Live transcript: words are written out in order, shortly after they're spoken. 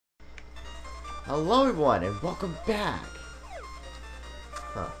Hello everyone and welcome back.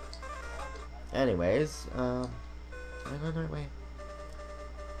 Huh. Anyways, am I going the right way?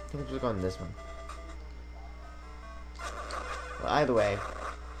 I think I'm just going this one. Well, either way,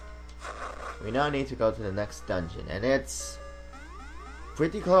 we now need to go to the next dungeon, and it's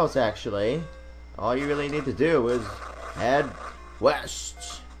pretty close actually. All you really need to do is head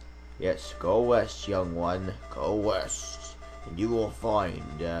west. Yes, go west, young one. Go west, and you will find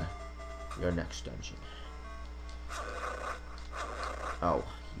your next dungeon. Oh,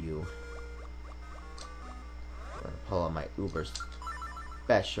 you. I'm gonna pull on my uber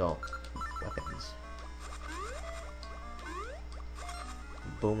special weapons.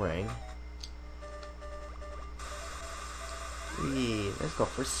 Boomerang. Whee, let's go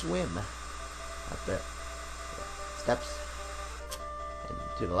for a swim. Up there. Steps. And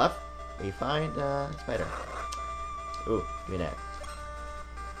to the left, we find spider. Ooh, give me that.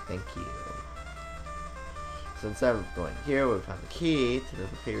 Thank you. So instead of going here, we found the key to the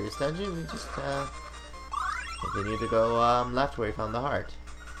previous dungeon. We just continue to go left where we found the heart.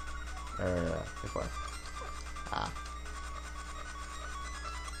 Before.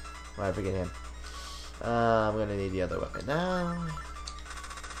 Why I forget him? I'm gonna need the other weapon now.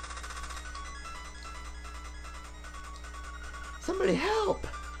 Somebody help!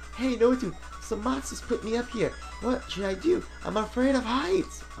 Hey, Notu, some monsters put me up here. What should I do? I'm afraid of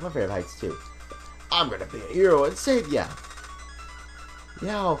heights. I'm afraid of heights too. I'm gonna be a hero and save ya.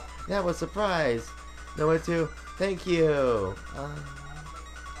 Yo, that was a surprise. Notu, thank you.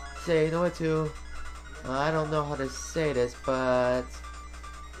 Say Notu. I don't know how to say this, but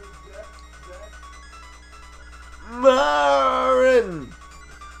Marin.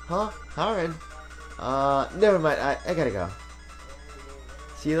 Huh? Marin? Never mind. I gotta go.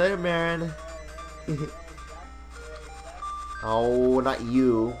 See you later, Marin. Oh, not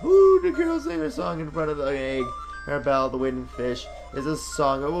you. Ooh, the girl sang her song in front of the egg. Her bell, the windfish, is a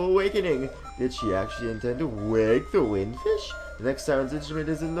song of awakening. Did she actually intend to wake the windfish? The next siren's instrument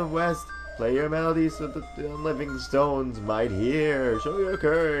is in the west. Play your melody so that the living stones might hear. Show your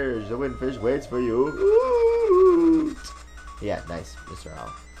courage. The windfish waits for you. Ooh. Yeah, nice, Mr.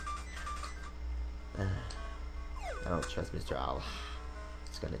 Owl. I don't trust Mr. Owl.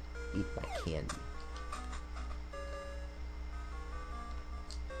 It's gonna eat my candy.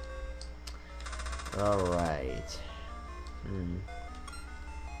 Alright.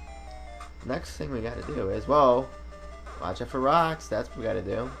 Next thing we gotta do is, whoa, watch out for rocks. That's what we gotta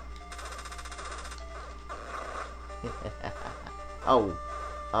do. Oh.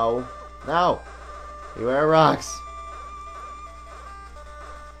 Oh. No! Beware of rocks.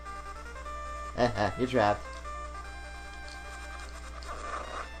 You're trapped.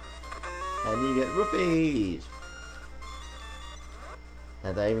 And you get rupees.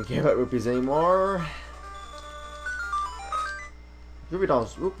 Not that I even care about rupees anymore.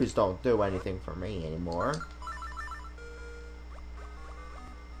 Rupees don't do anything for me anymore.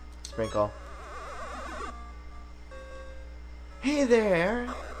 Sprinkle. Hey there!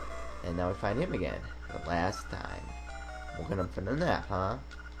 And now we find him again. For the last time. Woken up from the nap, huh?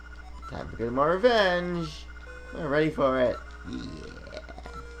 Time to get more revenge. We're ready for it. Yeah.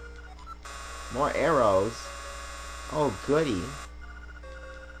 More arrows. Oh, goody.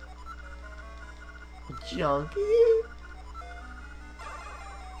 Junkie.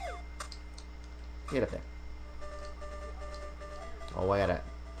 Get up there. Oh, I gotta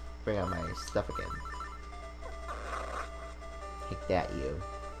bring out my stuff again. Take that, you.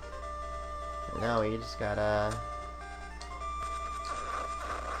 And now we just gotta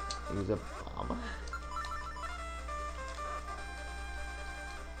use a bomb.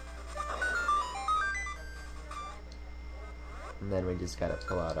 And then we just gotta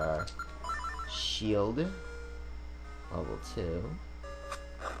pull out our shield. Level 2.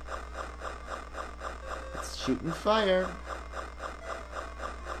 It's shooting fire.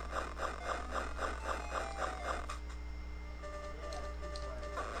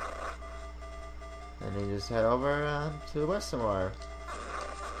 And then just head over to the west some more.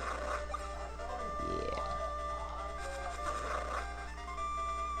 Yeah.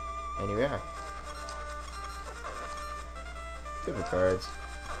 And here we are. Stupid birds.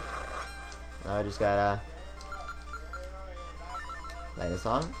 Now I just gotta light a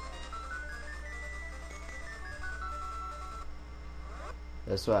song.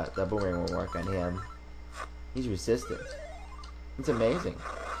 Guess what? That boomerang won't work on him. He's resistant. It's amazing.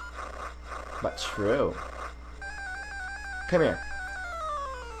 But true. Come here.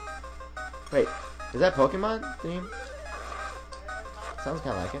 Wait, is that Pokemon theme? Sounds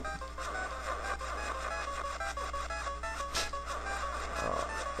kinda like it.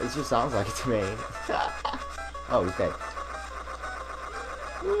 It just sounds like it to me. Oh, he's dead.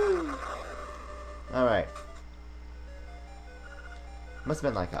 Alright. Must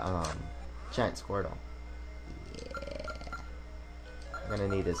have been like a giant Squirtle. Yeah. I'm gonna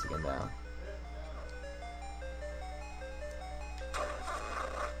need this again now.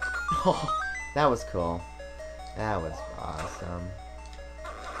 Oh, that was cool. That was awesome.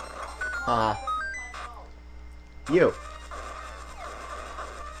 You!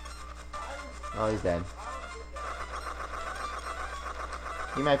 Oh, he's dead.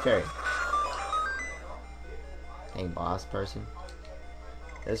 You my fairy. Dang boss person.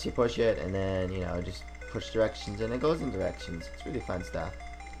 This you push it and then, you know, just push directions and it goes in directions. It's really fun stuff.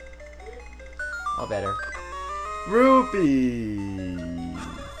 All better. Rupees!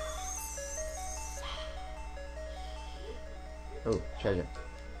 Oh, treasure.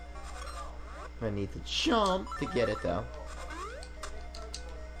 I'm gonna need to jump to get it though.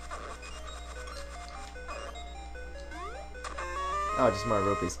 Oh, just more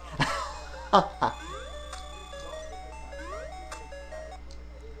rupees.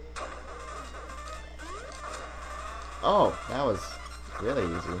 Oh, that was really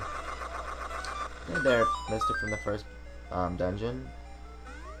easy. Hey there, mister from the first dungeon.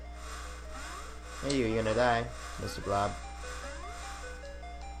 Hey, you're gonna die, Mr. Blob.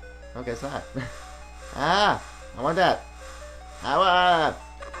 Oh, guess not. Ah! I want that! Oh,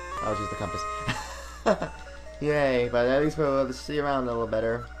 it's just the compass. Yay, but at least we're able to see around a little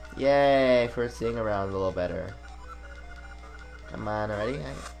better. Yay, for seeing around a little better. Come on already.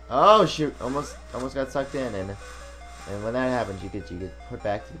 Oh shoot! Almost got sucked in, and when that happens, you get put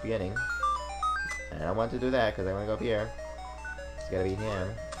back to the beginning. And I don't want to do that because I want to go up here. It's gotta be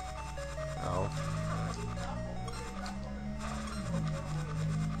him. Oh.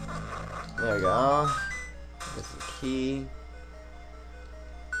 There we go. This is the key.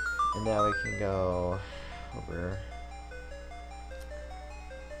 And now we can go over.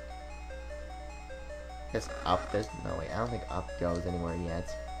 I guess up this. No, wait, I don't think up goes anywhere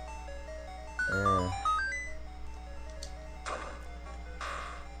yet.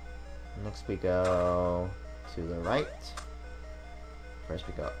 Next we go to the right. First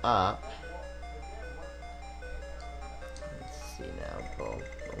we go up. Let's see now. Go over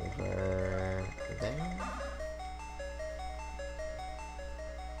there.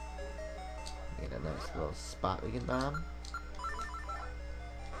 Get a nice little spot we can bomb.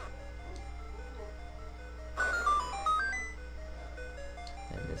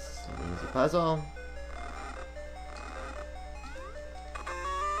 And this is an easy puzzle.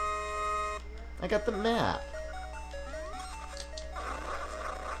 I got the map.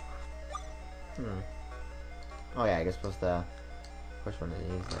 Oh yeah, I guess we're supposed to push one of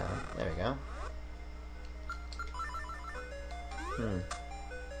these now. There we go. And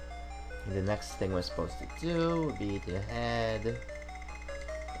the next thing we're supposed to do would be to head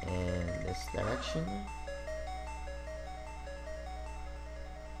in this direction.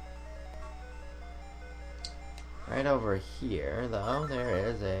 Right over here, though, there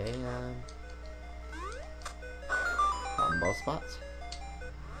is a combo spot.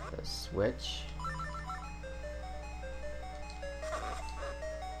 The switch.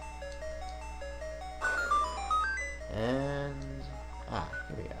 And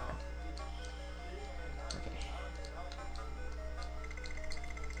here we are. Okay.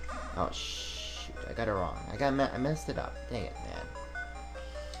 Oh shoot! I got it wrong. I messed it up. Dang it, man.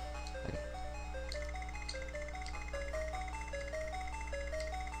 Okay.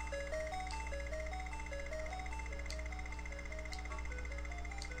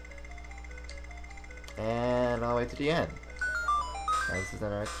 And all the way to the end. This is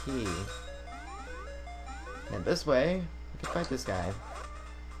our key. And this way, we can fight this guy.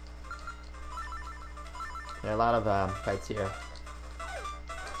 There are a lot of fights here.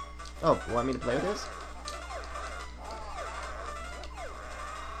 Oh, you want me to play with this?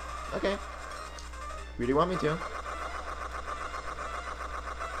 Okay. Really want me to?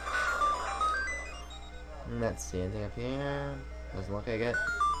 Let's see, anything up here? Doesn't look like it.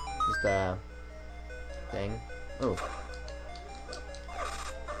 Just a thing. Oh.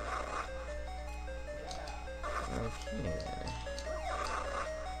 Okay then.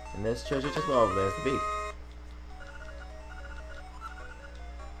 And this treasure chest, well, there's the beef.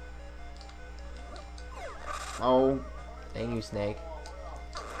 Oh, dang you, Snake.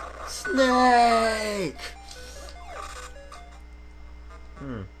 Snake!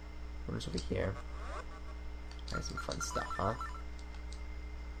 What's over here? Got some fun stuff, huh?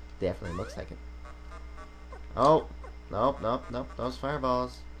 Definitely looks like it. Oh, nope. Those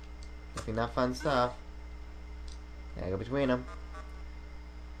fireballs. Definitely not fun stuff. Gotta go between them.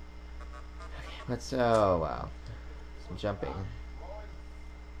 let's. Oh wow, some jumping.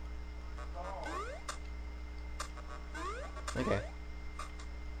 Okay.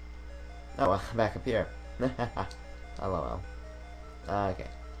 Oh, well, back up here. LOL. Okay.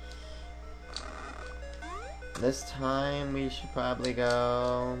 This time we should probably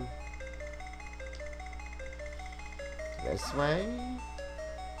go this way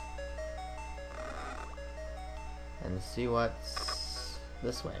and see what's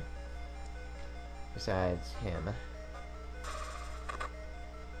this way besides him.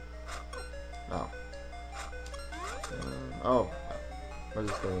 Oh. Oh. Where's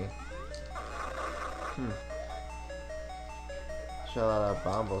this going? Show a lot of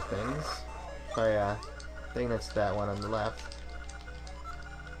bombo things. Sorry, I think that's that one on the left.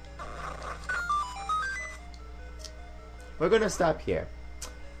 We're gonna stop here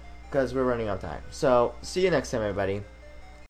because we're running out of time. So, see you next time, everybody.